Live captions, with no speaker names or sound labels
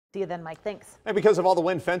See you then, Mike. Thanks. And because of all the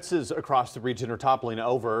wind, fences across the region are toppling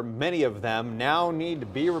over. Many of them now need to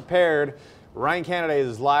be repaired. Ryan Canada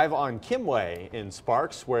is live on Kimway in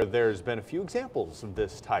Sparks, where there's been a few examples of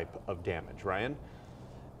this type of damage. Ryan?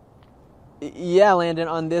 Yeah, Landon,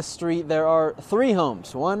 on this street there are 3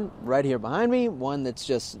 homes. One right here behind me, one that's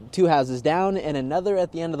just 2 houses down, and another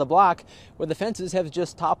at the end of the block where the fences have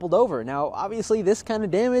just toppled over. Now, obviously, this kind of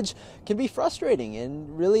damage can be frustrating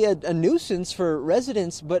and really a nuisance for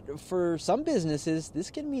residents, but for some businesses, this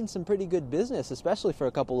can mean some pretty good business, especially for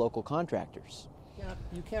a couple local contractors.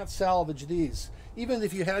 You can't salvage these. Even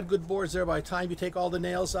if you had good boards there, by the time you take all the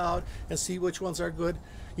nails out and see which ones are good,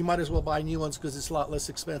 you might as well buy new ones because it's a lot less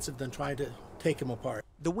expensive than trying to take them apart.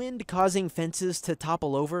 The wind causing fences to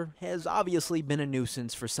topple over has obviously been a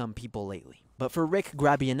nuisance for some people lately. But for Rick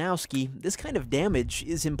Grabianowski, this kind of damage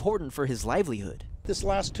is important for his livelihood. This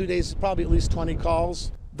last 2 days, probably at least 20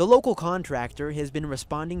 calls. The local contractor has been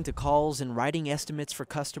responding to calls and writing estimates for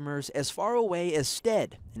customers as far away as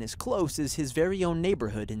Stead and as close as his very own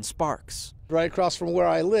neighborhood in Sparks. Right across from where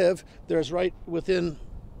I live, there's right within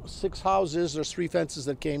 6 houses, there's 3 fences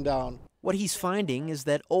that came down. What he's finding is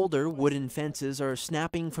that older wooden fences are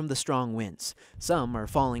snapping from the strong winds. Some are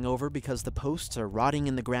falling over because the posts are rotting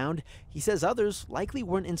in the ground. He says others likely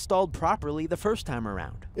weren't installed properly the first time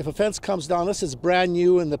around. If a fence comes down, this is brand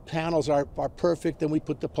new and the panels are perfect, then we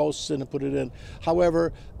put the posts in and put it in.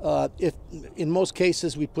 However, if in most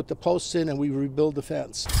cases we put the posts in and we rebuild the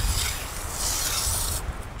fence.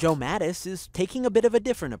 Joe Mattis is taking a bit of a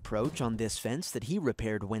different approach on this fence that he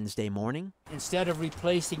repaired Wednesday morning. Instead of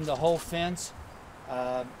replacing the whole fence,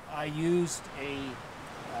 I used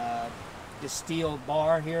the steel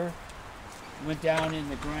bar here, went down in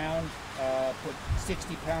the ground, put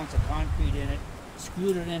 60 pounds of concrete in it,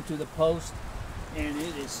 screwed it into the post, and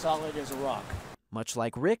it is solid as a rock. Much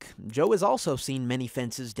like Rick, Joe has also seen many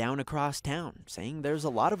fences down across town, saying there's a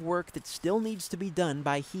lot of work that still needs to be done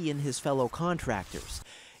by he and his fellow contractors.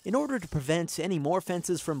 In order to prevent any more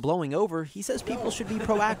fences from blowing over, he says people should be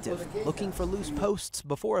proactive. Looking for loose posts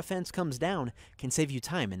before a fence comes down can save you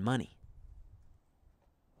time and money.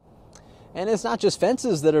 And it's not just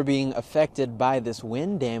fences that are being affected by this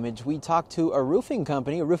wind damage. We talked to a roofing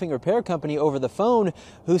repair company over the phone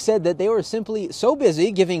who said that they were simply so busy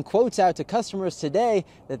giving quotes out to customers today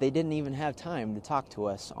that they didn't even have time to talk to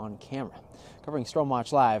us on camera. Covering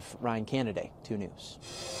Stormwatch Live, Ryan Canada, 2 News.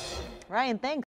 Ryan, thanks.